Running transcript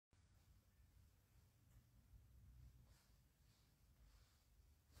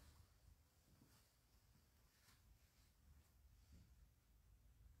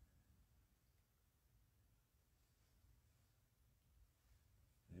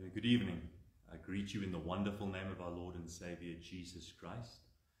Good evening. I greet you in the wonderful name of our Lord and Savior Jesus Christ,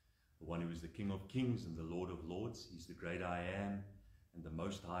 the one who is the King of Kings and the Lord of Lords. He's the great I am and the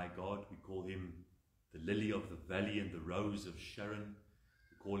Most High God. We call him the lily of the valley and the rose of Sharon.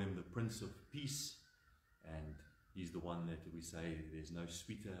 We call him the Prince of Peace, and he's the one that we say there's no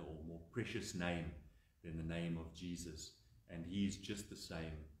sweeter or more precious name than the name of Jesus, and he is just the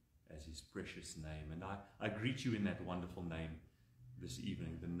same as his precious name. And I greet you in that wonderful name this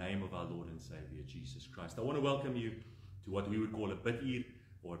evening, the name of our Lord and Savior Jesus Christ. I want to welcome you to what we would call a bid'uur,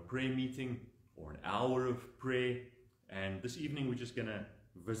 or a prayer meeting, or an hour of prayer. And this evening we're just going to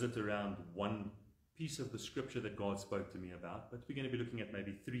visit around one piece of the scripture that God spoke to me about, but we're going to be looking at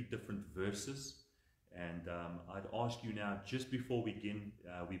maybe 3 different verses. And I'd ask you now, just before we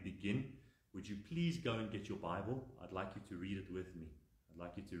begin, would you please go and get your Bible? I'd like you to read it with me. I'd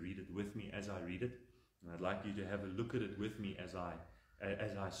like you to read it with me as I read it, and I'd like you to have a look at it with me as I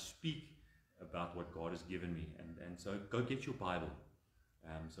speak about what God has given me. And so go get your Bible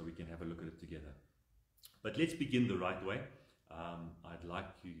so we can have a look at it together. But let's begin the right way. I'd like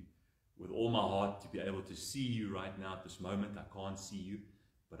you, with all my heart, to be able to see you right now at this moment. I can't see you,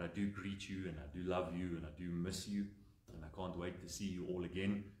 but I do greet you, and I do love you, and I do miss you, and I can't wait to see you all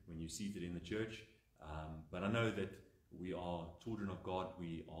again when you're seated in the church. But I know that we are children of God.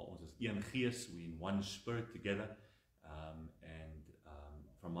 We are ons is een gees. We're in one spirit together.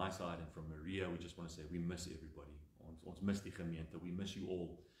 From my side and from Maria, we just want to say we miss everybody. Ons miss die gemeente. We miss you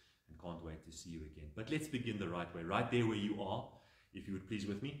all and can't wait to see you again. But let's begin the right way. Right there where you are, if you would please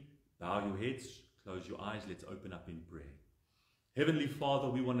with me, bow your heads, close your eyes. Let's open up in prayer. Heavenly Father,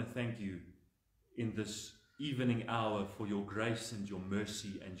 we want to thank you in this evening hour for your grace and your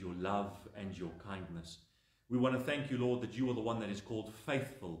mercy and your love and your kindness. We want to thank you, Lord, that you are the one that is called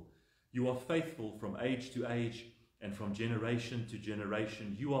faithful. You are faithful from age to age and from generation to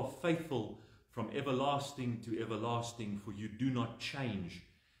generation. You are faithful from everlasting to everlasting, for you do not change.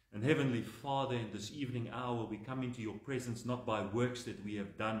 And Heavenly Father, in this evening hour, we come into your presence not by works that we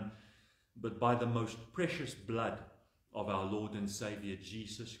have done, but by the most precious blood of our Lord and Savior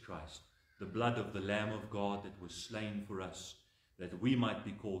Jesus Christ, the blood of the Lamb of God that was slain for us, that we might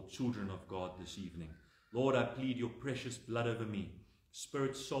be called children of God this evening. Lord, I plead your precious blood over me,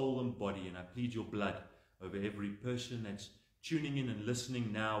 spirit, soul, and body, and I plead your blood over every person that's tuning in and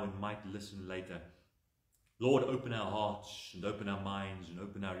listening now and might listen later. Lord, open our hearts and open our minds and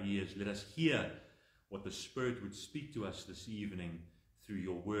open our ears. Let us hear what the Spirit would speak to us this evening through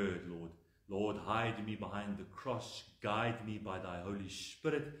your word, Lord. Lord, hide me behind the cross, guide me by thy Holy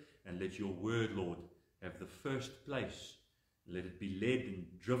Spirit, and let your word, Lord, have the first place. Let it be led and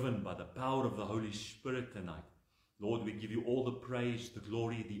driven by the power of the Holy Spirit tonight. Lord, we give you all the praise, the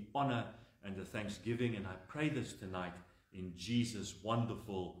glory, the honor, and the thanksgiving, and I pray this tonight in Jesus'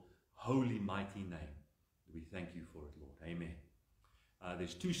 wonderful, holy, mighty name. We thank you for it, Lord. Amen.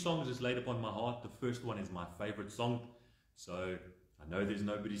 There's 2 songs that's laid upon my heart. The first one is my favorite song, so I know there's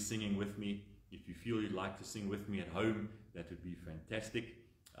nobody singing with me. If you feel you'd like to sing with me at home, that would be fantastic.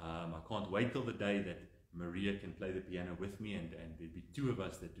 I can't wait till the day that Maria can play the piano with me, and there'd be 2 of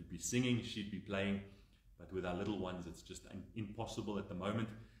us that would be singing, she'd be playing. But with our little ones, it's just impossible at the moment.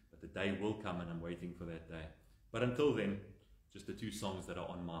 But the day will come, and I'm waiting for that day. But until then, just the 2 songs that are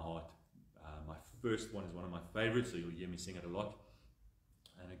on my heart. My first one is one of my favorites, so you'll hear me sing it a lot.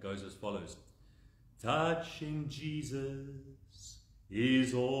 And it goes as follows. Touching Jesus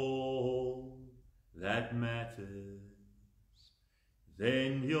is all that matters.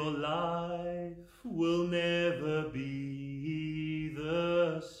 Then your life will never be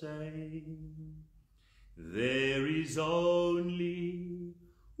the same. There is only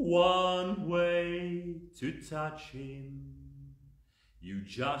one way to touch him. You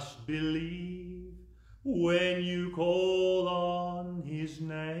just believe when you call on his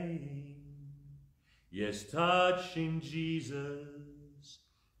name. Yes, touching Jesus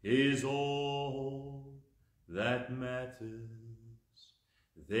is all that matters.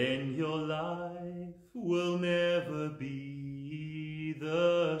 Then your life will never be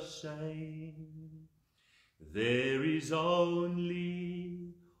the same. There is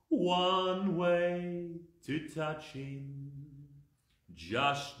only one way to touch him.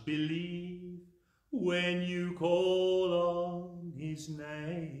 Just believe when you call on his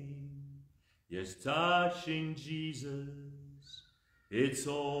name. Yes, touching Jesus, it's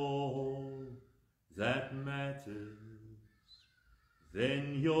all that matters.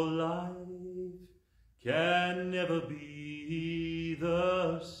 Then your life can never be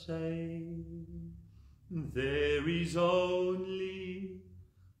the same. There is only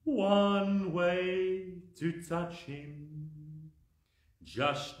one way to touch him.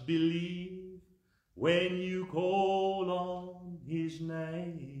 Just believe when you call on his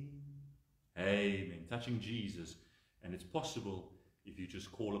name. Amen. Touching Jesus. And it's possible if you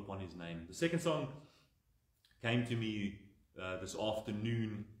just call upon his name. The second song came to me this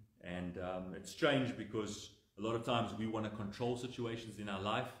afternoon, and it's strange because a lot of times we want to control situations in our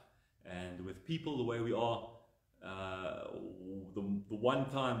life, and with people the way we are, the one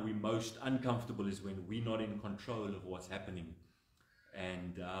time we're most uncomfortable is when we're not in control of what's happening.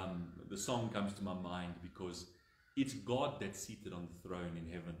 And the song comes to my mind because it's God that's seated on the throne in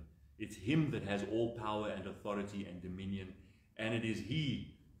heaven. It's him that has all power and authority and dominion, and it is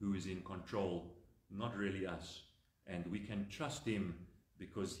he who is in control, not really us. And we can trust him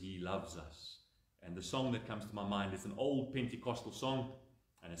because he loves us. And the song that comes to my mind is an old Pentecostal song,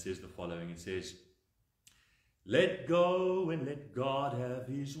 and it says the following. It says, let go and let God have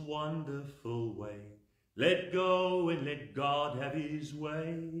his wonderful way. Let go and let God have his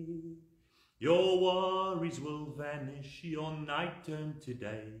way. Your worries will vanish, your night turn to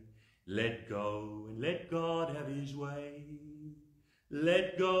day. Let go and let God have his way.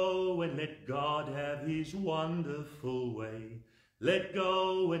 Let go and let God have his wonderful way. Let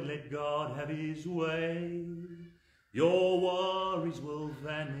go and let God have his way. Your worries will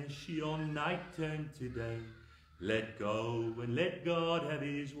vanish, your night turn to day. Let go and let God have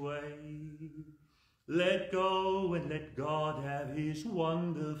his way. Let go and let God have his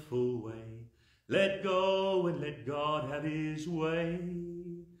wonderful way. Let go and let God have his way.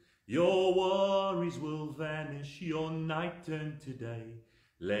 Your worries will vanish, your night turn to day.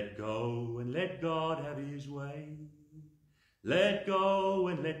 Let go and let God have his way. Let go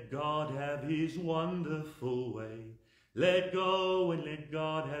and let God have his wonderful way. Let go and let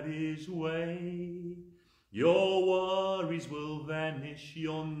God have his way. Your worries will vanish,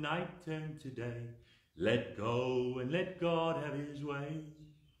 your night turn to day. Let go and let God have his way.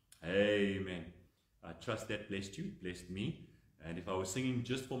 Amen. I trust that blessed you, blessed me. And if I was singing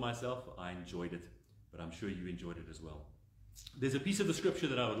just for myself, I enjoyed it. But I'm sure you enjoyed it as well. There's a piece of the scripture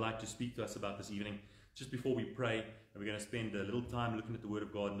that I would like to speak to us about this evening, just before we pray. And we're going to spend a little time looking at the Word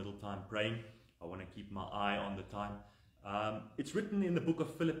of God and a little time praying. I want to keep my eye on the time. It's written in the book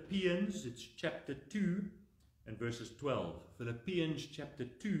of Philippians. It's chapter 2 and verses 12. Philippians chapter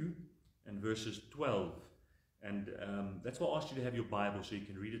 2 and verses 12. And that's why I asked you to have your Bible so you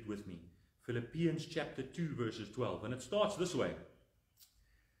can read it with me. Philippians chapter 2 verses 12. And it starts this way.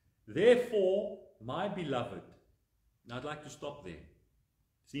 Therefore, my beloved. Now I'd like to stop there.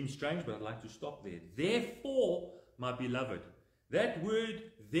 Seems strange, but I'd like to stop there. Therefore, my beloved. That word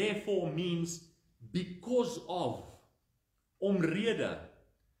therefore means because of. Omrede.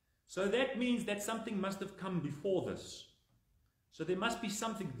 So that means that something must have come before this. So there must be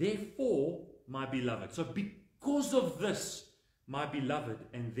something. Therefore, my beloved. So because of this, my beloved.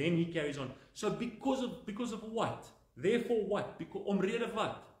 And then he carries on. So because of what? Therefore what? Because omrede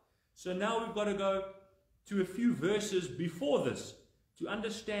wat? So now we've got to go to a few verses before this to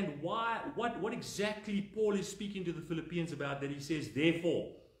understand what exactly Paul is speaking to the Philippians about, that he says,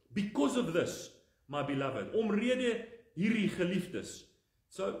 therefore, because of this, my beloved, omrede hierdie geliefdes.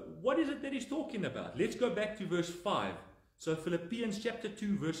 So what is it that he's talking about? Let's go back to verse 5. So Philippians chapter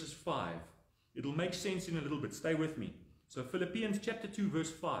 2 verses 5. It'll make sense in a little bit. Stay with me. So Philippians chapter 2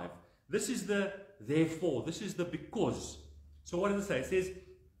 verse 5. This is the therefore. This is the because. So what does it say? It says,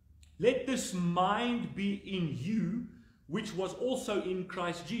 let this mind be in you, which was also in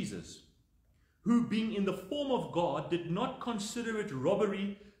Christ Jesus, who being in the form of God did not consider it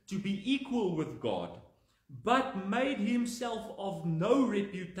robbery to be equal with God, but made himself of no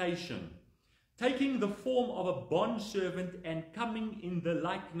reputation, taking the form of a bondservant and coming in the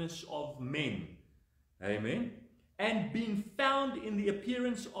likeness of men. Amen. And being found in the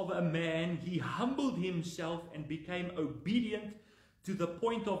appearance of a man, he humbled himself and became obedient to the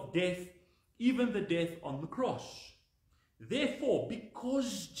point of death, even the death on the cross. Therefore,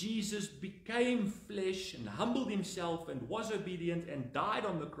 because Jesus became flesh and humbled himself and was obedient and died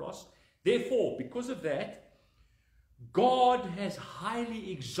on the cross, therefore, because of that, God has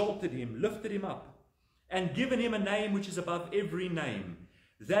highly exalted him, lifted him up, and given him a name which is above every name,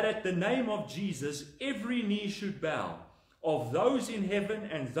 that at the name of Jesus every knee should bow, of those in heaven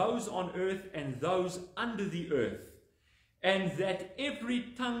and those on earth and those under the earth, and that every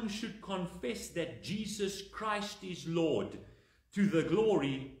tongue should confess that Jesus Christ is Lord, to the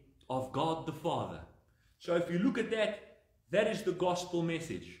glory of God the Father. So if you look at that, that is the gospel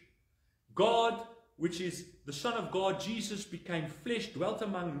message. God, which is the Son of God, Jesus became flesh, dwelt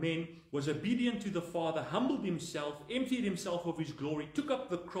among men, was obedient to the Father, humbled himself, emptied himself of his glory, took up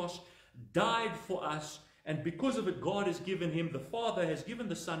the cross, died for us, And because of it, God has given him, the Father has given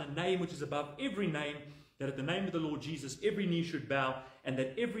the Son, a name which is above every name, that at the name of the Lord Jesus, every knee should bow, and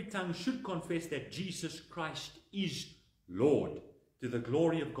that every tongue should confess that Jesus Christ is Lord, to the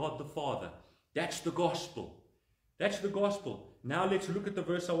glory of God the Father. That's the gospel. That's the gospel. Now let's look at the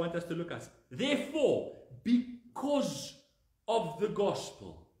verse I want us to look at. Therefore, because of the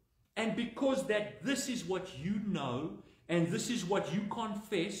gospel, and because that this is what you know, and this is what you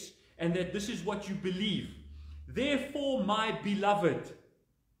confess, and that this is what you believe, therefore, my beloved,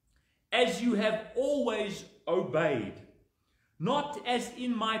 as you have always obeyed, not as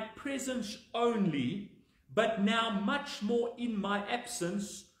in my presence only, but now much more in my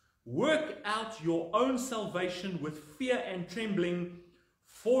absence, work out your own salvation with fear and trembling,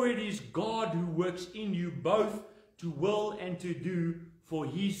 for it is God who works in you both to will and to do for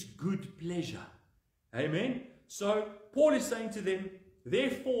his good pleasure. Amen? So Paul is saying to them,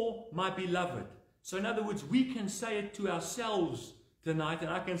 therefore, my beloved. So in other words, we can say it to ourselves tonight, and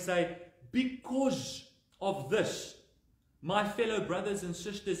I can say, because of this, my fellow brothers and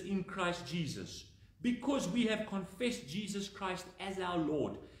sisters in Christ Jesus, because we have confessed Jesus Christ as our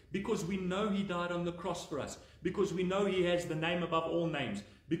Lord, because we know he died on the cross for us, because we know he has the name above all names,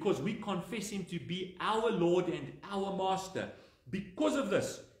 because we confess him to be our Lord and our Master, because of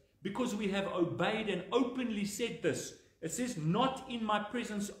this, because we have obeyed and openly said this, it says, not in my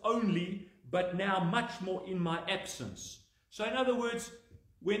presence only, but now much more in my absence. So in other words,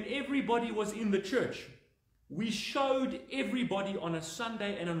 when everybody was in the church, we showed everybody on a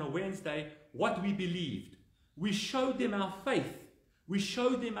Sunday and on a Wednesday what we believed. We showed them our faith. We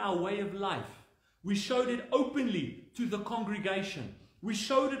showed them our way of life. We showed it openly to the congregation. We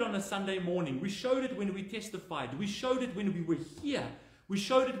showed it on a Sunday morning. We showed it when we testified. We showed it when we were here. We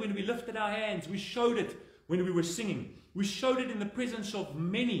showed it when we lifted our hands. We showed it when we were singing. We showed it in the presence of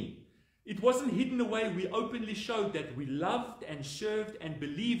many. It wasn't hidden away. We openly showed that we loved and served and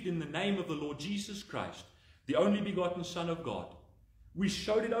believed in the name of the Lord Jesus Christ, the only begotten Son of God. We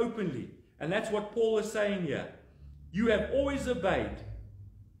showed it openly. And that's what Paul is saying here. You have always obeyed.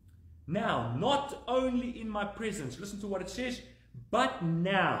 Now, not only in my presence, listen to what it says, but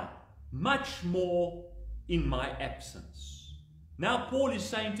now, much more in my absence. Now Paul is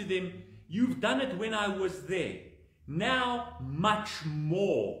saying to them, you've done it when I was there. Now, much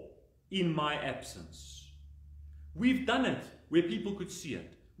more in my absence. We've done it where people could see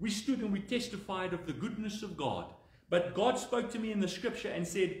it. We stood and we testified of the goodness of God. But God spoke to me in the scripture and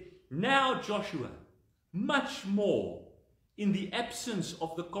said, now Joshua, much more in the absence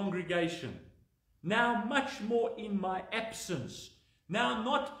of the congregation. Now much more in my absence. Now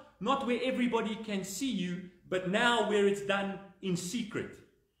not where everybody can see you, but now where it's done in secret.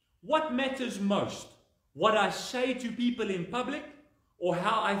 What matters most? What I say to people in public, or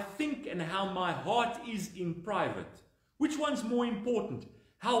how I think and how my heart is in private? Which one's more important?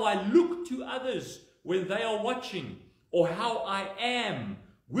 How I look to others when they are watching, or how I am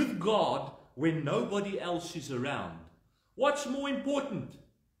with God when nobody else is around? What's more important?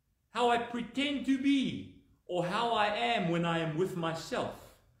 How I pretend to be, or how I am when I am with myself?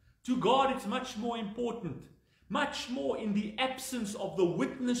 To God it's much more important, much more in the absence of the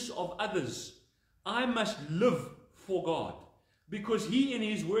witness of others. I must live for God, because he in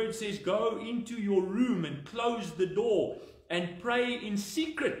his word says, go into your room and close the door and pray in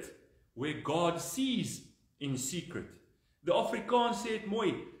secret, where God sees in secret. The Afrikaans sê het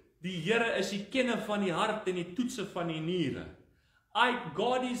mooi, die Here is die kenner van die hart en die toetse van die niere.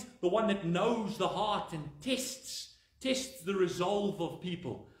 God is the one that knows the heart and tests the resolve of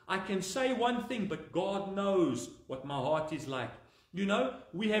people. I can say one thing, but God knows what my heart is like. You know,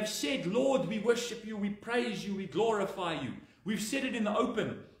 we have said, Lord, we worship you, we praise you, we glorify you. We've said it in the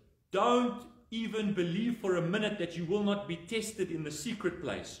open. Don't even believe for a minute that you will not be tested in the secret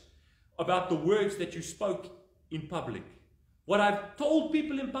place about the words that you spoke in public. What I've told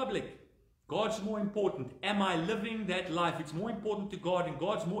people in public, God's more important. Am I living that life? It's more important to God, and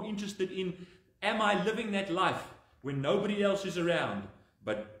God's more interested in, am I living that life when nobody else is around?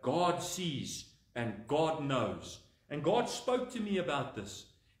 But God sees and God knows. And God spoke to me about this.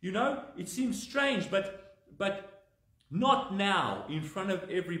 You know, it seems strange, but not now in front of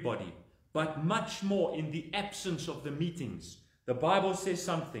everybody, but much more in the absence of the meetings. The Bible says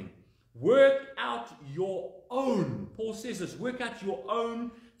something. Work out your own, Paul says this, work out your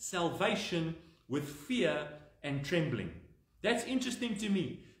own salvation with fear and trembling. That's interesting to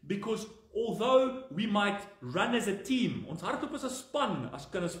me, because although we might run as a team, ons hardloop as 'n span as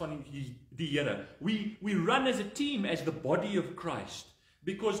kinders van die Here. We run as a team, as the body of Christ.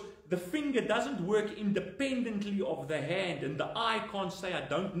 Because the finger doesn't work independently of the hand, and the eye can't say, I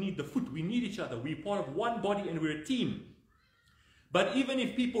don't need the foot. We need each other. We're part of one body and we're a team. But even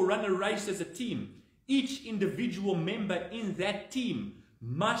if people run a race as a team, each individual member in that team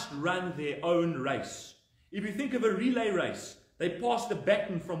must run their own race. If you think of a relay race, they pass the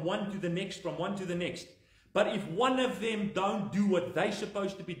baton from one to the next, from one to the next. But if one of them don't do what they're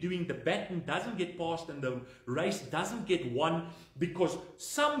supposed to be doing, the baton doesn't get passed and the race doesn't get won because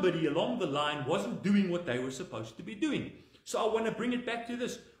somebody along the line wasn't doing what they were supposed to be doing. So I want to bring it back to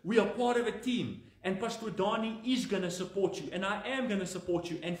this. We are part of a team, and Pastor Dani is going to support you, and I am going to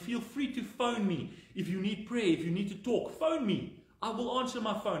support you. And feel free to phone me if you need prayer, if you need to talk. Phone me. I will answer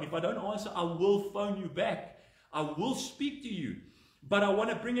my phone. If I don't answer, I will phone you back. I will speak to you. But I want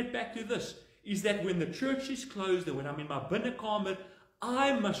to bring it back to this, is that when the church is closed and when I'm in my binnenkamer,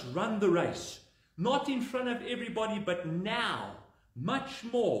 I must run the race. Not in front of everybody, but now, much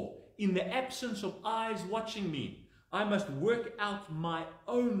more, in the absence of eyes watching me, I must work out my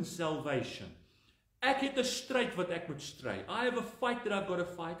own salvation. Ek het 'n stryd wat ek moet stry. I have a fight that I've got to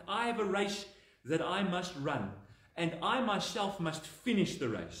fight. I have a race that I must run. And I myself must finish the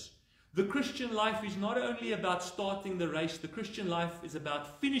race. The Christian life is not only about starting the race, the Christian life is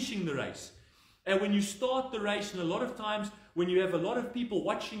about finishing the race. And when you start the race, and a lot of times when you have a lot of people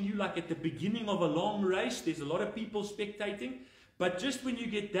watching you, like at the beginning of a long race, there's a lot of people spectating. But just when you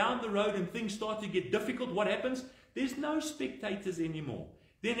get down the road and things start to get difficult, what happens? There's no spectators anymore.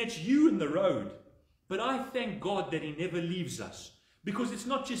 Then it's you in the road. But I thank God that He never leaves us. Because it's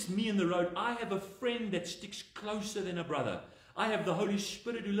not just me in the road. I have a friend that sticks closer than a brother. I have the Holy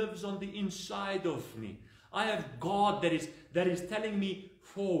Spirit who lives on the inside of me. I have God that is telling me,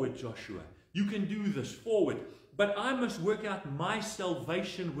 forward, Joshua. You can do this, forward. But I must work out my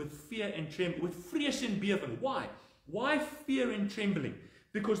salvation with fear and trembling, with vrees en bewe. Why? Why fear and trembling?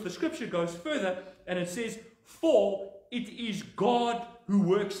 Because the scripture goes further and it says, for it is God who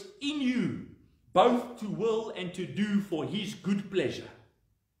works in you, both to will and to do for His good pleasure.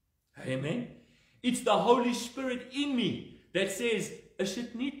 Amen. It's the Holy Spirit in me that says, is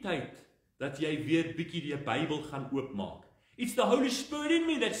dit nie tyd dat jy weer bietjie die Bybel gaan oopmaak? It's the Holy Spirit in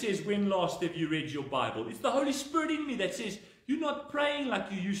me that says, when last have you read your Bible? It's the Holy Spirit in me that says, you're not praying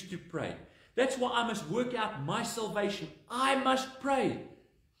like you used to pray. That's why I must work out my salvation. I must pray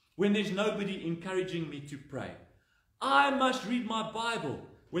when there's nobody encouraging me to pray. I must read my Bible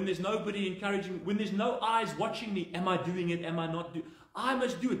when there's nobody encouraging me, when there's no eyes watching me. Am I doing it? Am I not doing it? I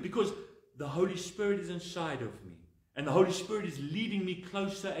must do it because the Holy Spirit is inside of me. And the Holy Spirit is leading me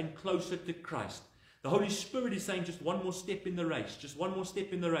closer and closer to Christ. The Holy Spirit is saying, just one more step in the race. Just one more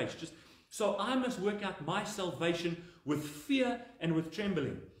step in the race. So I must work out my salvation with fear and with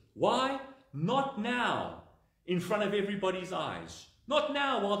trembling. Why? Not now, in front of everybody's eyes. Not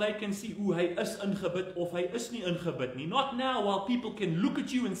now while they can see, ooh, hy is ingebid of hy is nie ingebid nie. Not now while people can look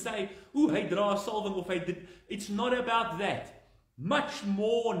at you and say, ooh, hy dra salwing of hy dit. It's not about that. Much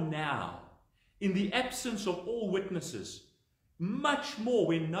more now, in the absence of all witnesses. Much more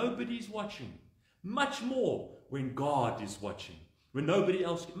when nobody's watching. Much more when God is watching. When nobody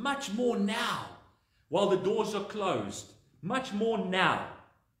else. Much more now, while the doors are closed. Much more now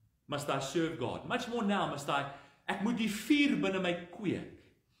must I serve God. Much more now must ek moet die vuur binne my kweek.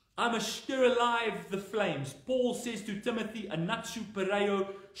 I must stir alive the flames. Paul says to Timothy, anatsu pareo,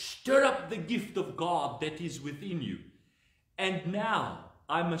 stir up the gift of God that is within you. And now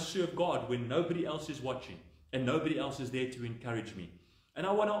I must serve God when nobody else is watching and nobody else is there to encourage me. And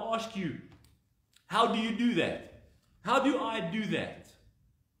I want to ask you, how do you do that? How do I do that?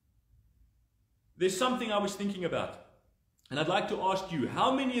 There's something I was thinking about. And I'd like to ask you,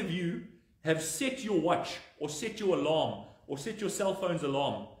 how many of you have set your watch or set your alarm or set your cell phone's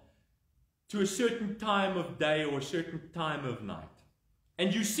alarm to a certain time of day or a certain time of night?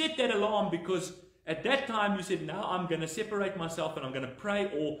 And you set that alarm because at that time you said, now I'm going to separate myself and I'm going to pray,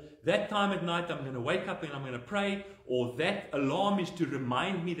 or that time at night I'm going to wake up and I'm going to pray, or that alarm is to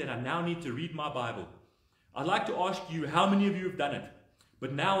remind me that I now need to read my Bible. I'd like to ask you, how many of you have done it?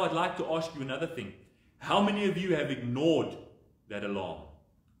 But now I'd like to ask you another thing. How many of you have ignored that alarm?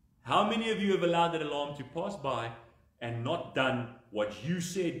 How many of you have allowed that alarm to pass by and not done what you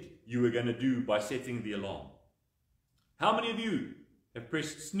said you were going to do by setting the alarm? How many of you have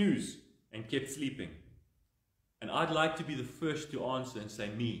pressed snooze and kept sleeping? And I'd like to be the first to answer and say,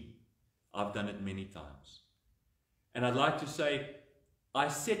 me, I've done it many times. And I'd like to say, I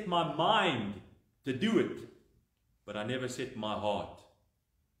set my mind to do it, but I never set my heart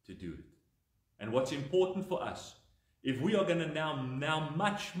to do it. And what's important for us, if we are going to now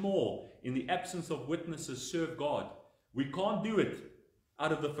much more in the absence of witnesses serve God, we can't do it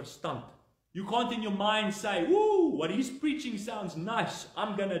out of the verstand. You can't in your mind say, woo, what he's preaching sounds nice,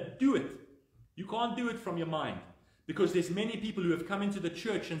 I'm going to do it. You can't do it from your mind. Because there's many people who have come into the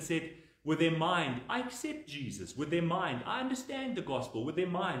church and said, with their mind, I accept Jesus. With their mind, I understand the gospel. With their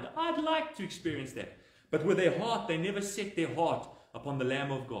mind, I'd like to experience that. But with their heart, they never set their heart upon the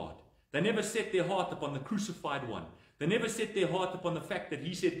Lamb of God. They never set their heart upon the crucified one. They never set their heart upon the fact that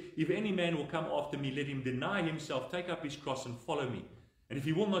he said, if any man will come after me, let him deny himself, take up his cross and follow me. And if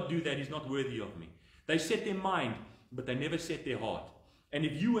he will not do that, he's not worthy of me. They set their mind, but they never set their heart. And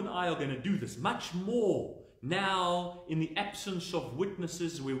if you and I are going to do this, much more now in the absence of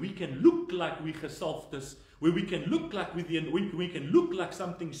witnesses, where we can look like we gesalfd is, where we can look like we can look like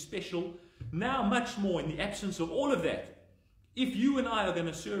something special, now much more in the absence of all of that. If you and I are going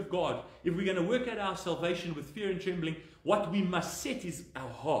to serve God, if we're going to work out our salvation with fear and trembling, what we must set is our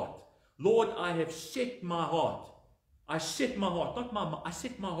heart. Lord, I have set my heart. I set my heart, I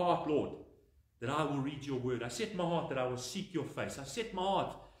set my heart, Lord, that I will read your word. I set my heart that I will seek your face. I set my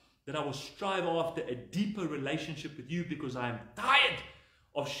heart that I will strive after a deeper relationship with you, because I am tired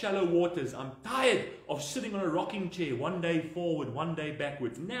of shallow waters. I'm tired of sitting on a rocking chair, one day forward, one day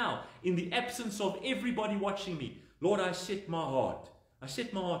backwards. Now, in the absence of everybody watching me, Lord, I set my heart. I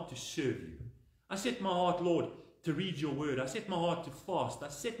set my heart to serve you. I set my heart, Lord, to read your word. I set my heart to fast. I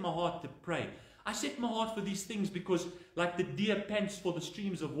set my heart to pray. I set my heart for these things because, like the deer pants for the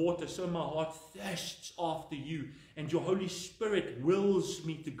streams of water, so my heart thirsts after you. And your Holy Spirit wills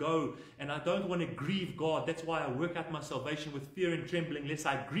me to go. And I don't want to grieve God. That's why I work out my salvation with fear and trembling, lest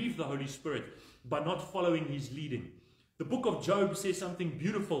I grieve the Holy Spirit by not following his leading. The book of Job says something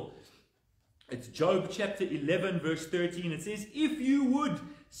beautiful. It's Job chapter 11, verse 13. It says, if you would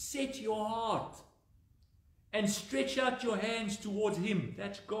set your heart and stretch out your hands towards him,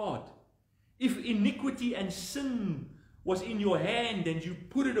 that's God. If iniquity and sin was in your hand and you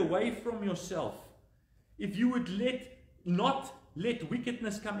put it away from yourself, if you would not let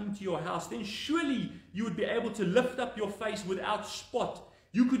wickedness come into your house, then surely you would be able to lift up your face without spot.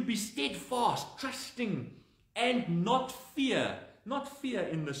 You could be steadfast, trusting, and not fear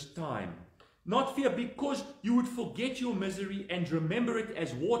in this time. Not fear, because you would forget your misery and remember it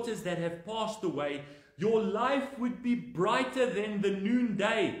as waters that have passed away. Your life would be brighter than the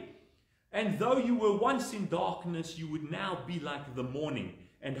noonday. And though you were once in darkness, you would now be like the morning.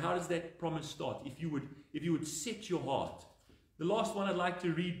 And how does that promise start? If you would set your heart. The last one I'd like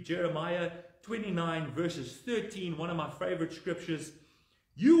to read, Jeremiah 29 verses 13, one of my favorite scriptures.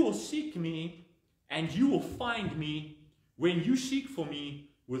 You will seek me and you will find me when you seek for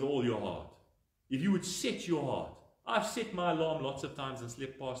me with all your heart. If you would set your heart. I've set my alarm lots of times and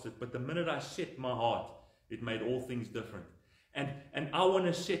slept past it, but the minute I set my heart, it made all things different. And I want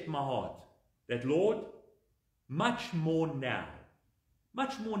to set my heart that, Lord, much more now,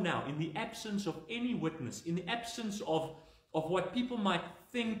 in the absence of any witness, in the absence of what people might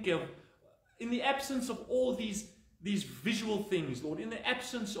think of, in the absence of all these visual things, Lord, in the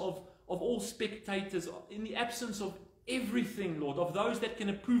absence of all spectators, in the absence of everything, Lord, of those that can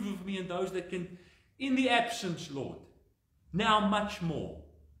approve of me and those that can, in the absence, Lord, now much more.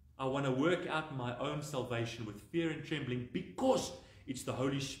 I want to work out my own salvation with fear and trembling, because it's the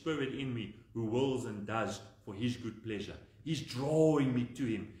Holy Spirit in me who wills and does for his good pleasure. He's drawing me to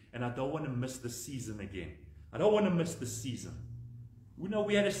him, and I don't want to miss the season again. I don't want to miss the season. We know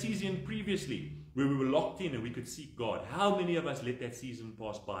we had a season previously where we were locked in and we could seek God. How many of us let that season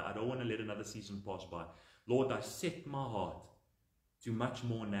pass by? I don't want to let another season pass by. Lord, I set my heart to much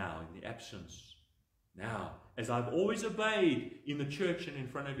more now in the absence. Now, as I've always obeyed in the church and in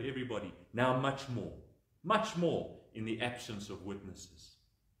front of everybody, now much more in the absence of witnesses.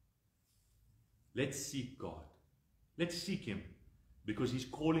 Let's seek God. Let's seek him, because he's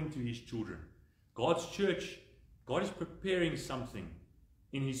calling to his children. God's church, God is preparing something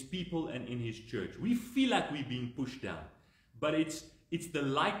in his people and in his church. We feel like we're being pushed down, but it's the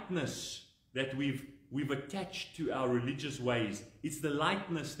lightness that we've attached to our religious ways. It's the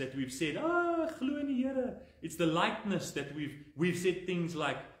lightness that we've said, glo in die Here. It's the lightness that we've said things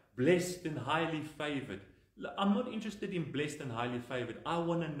like blessed and highly favored. I'm not interested in blessed and highly favored. I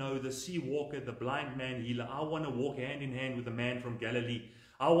want to know the sea walker, the blind man healer. I want to walk hand in hand with the man from Galilee.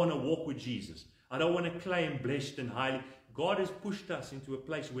 I want to walk with Jesus. I don't want to claim blessed and highly. God has pushed us into a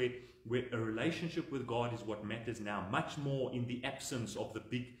place where a relationship with God is what matters now, much more in the absence of the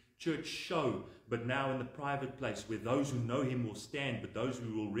big church show, but now in the private place where those who know him will stand, but those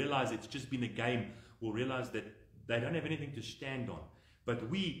who will realize it's just been a game will realize that they don't have anything to stand on. But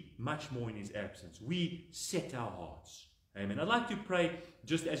we, much more in his absence, we set our hearts. Amen. I'd like to pray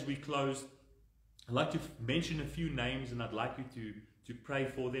just as we close. I'd like to mention a few names, and I'd like you to to pray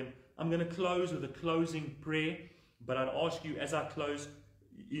for them. I'm going to close with a closing prayer, but I'd ask you as I close,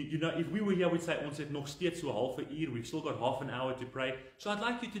 you know, if we were here, we'd say, ons het nog steeds so half 'n uur, we've still got half an hour to pray. So I'd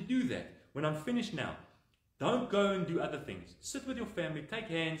like you to do that. When I'm finished now, don't go and do other things. Sit with your family, take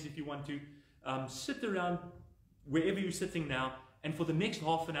hands if you want to, sit around wherever you're sitting now, and for the next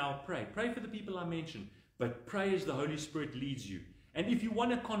half an hour, pray. Pray for the people I mentioned, but pray as the Holy Spirit leads you. And if you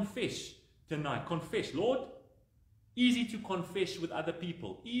want to confess tonight, confess. Lord, easy to confess with other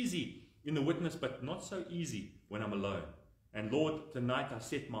people, easy in the witness, but not so easy when I'm alone. And Lord, tonight I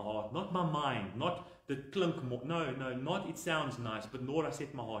set my heart, not my mind, not the clink, no, not it sounds nice, but Lord, I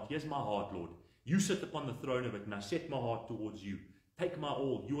set my heart. Here's my heart, Lord. You sit upon the throne of it, and I set my heart towards you. Take my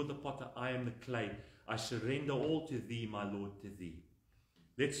all. You are the potter, I am the clay. I surrender all to thee, my Lord, to thee.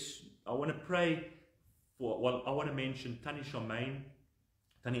 I want to pray for, well, I want to mention Tannie Charmaine.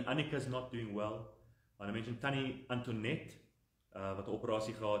 Tannie Annika's not doing well. I want to mention Tannie Antoinette, wat 'n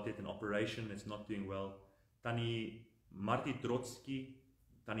operasie gehad het, an operation, it's not doing well. Tannie Marty Trotsky,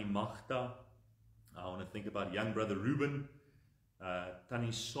 Tannie Magda. I want to think about young brother Ruben,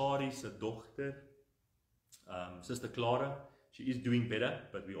 Tannie Sari's dogter, Sister Clara. She is doing better,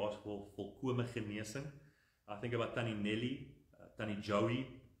 but we ask for volkome genesing. I think about Tannie Nelly, Tannie Joey.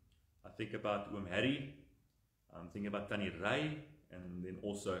 I think about Oom Harry. I'm thinking about Tannie Ray, and then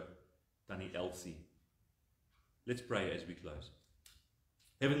also Tannie Elsie. Let's pray as we close.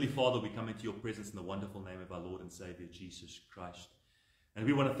 Heavenly Father, we come into your presence in the wonderful name of our Lord and Savior, Jesus Christ. And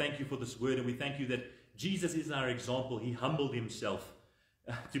we want to thank you for this word, and we thank you that Jesus is our example. He humbled himself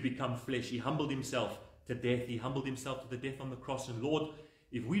to become flesh. He humbled himself to death. He humbled himself to the death on the cross. And Lord,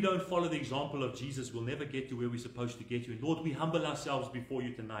 if we don't follow the example of Jesus, we'll never get to where we're supposed to get to. And Lord, we humble ourselves before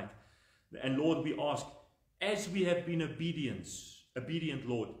you tonight. And Lord, we ask, as we have been obedient,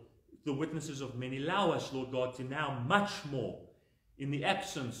 Lord, the witnesses of many, allow us, Lord God, to now much more, in the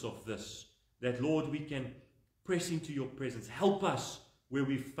absence of this, that, Lord, we can press into your presence. Help us where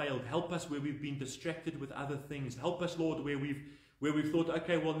we've failed. Help us where we've been distracted with other things. Help us, Lord, where we've thought,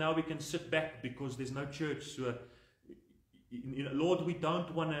 okay, well, now we can sit back because there's no church. So, Lord, we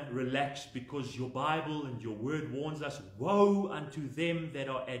don't want to relax because your Bible and your word warns us, woe unto them that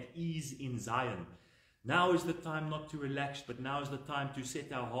are at ease in Zion. Now is the time not to relax, but now is the time to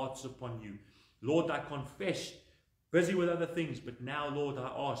set our hearts upon you. Lord, I confess, busy with other things, but now, Lord, I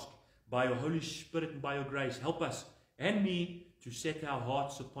ask, by your Holy Spirit and by your grace, help us and me to set our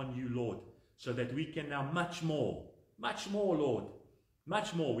hearts upon you, Lord, so that we can now much more, Lord,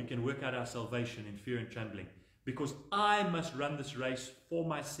 much more, we can work out our salvation in fear and trembling. Because I must run this race for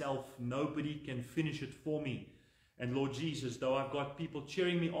myself. Nobody can finish it for me. And Lord Jesus, though I've got people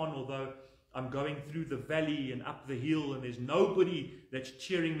cheering me on, although I'm going through the valley and up the hill and there's nobody that's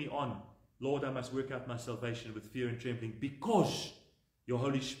cheering me on, Lord, I must work out my salvation with fear and trembling because your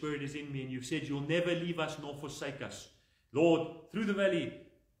Holy Spirit is in me and you've said you'll never leave us nor forsake us. Lord, through the valley,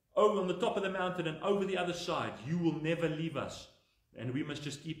 over on the top of the mountain and over the other side, you will never leave us. And we must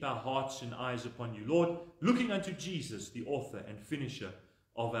just keep our hearts and eyes upon you. Lord, looking unto Jesus, the author and finisher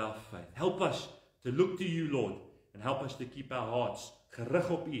of our faith. Help us to look to you, Lord, and help us to keep our hearts gerig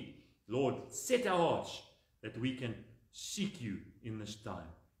op u. Lord, set our hearts that we can seek you in this time.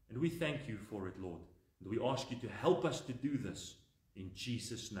 And we thank you for it, Lord. And we ask you to help us to do this in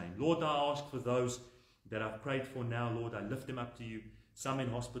Jesus' name. Lord, I ask for those that I've prayed for now, Lord, I lift them up to you. Some in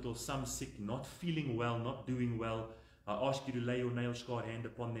hospital, some sick, not feeling well, not doing well. I ask you to lay your nail-scarred hand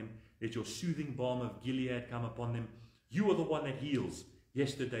upon them. Let your soothing balm of Gilead come upon them. You are the one that heals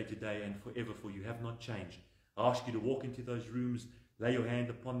yesterday, today, and forever, for you have not changed. I ask you to walk into those rooms, lay your hand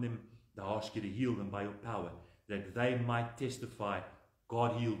upon them. I ask you to heal them by your power, that they might testify,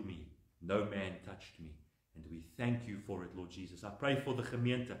 God healed me, no man touched me. And we thank you for it, Lord Jesus. I pray for the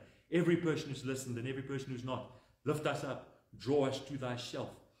gemeente, every person who's listened and every person who's not. Lift us up, draw us to thyself,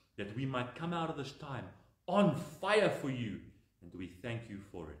 that we might come out of this time on fire for you, and we thank you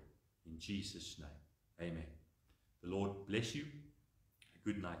for it. In Jesus' name, amen. The Lord bless you.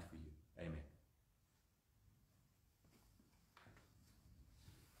 Good night for you.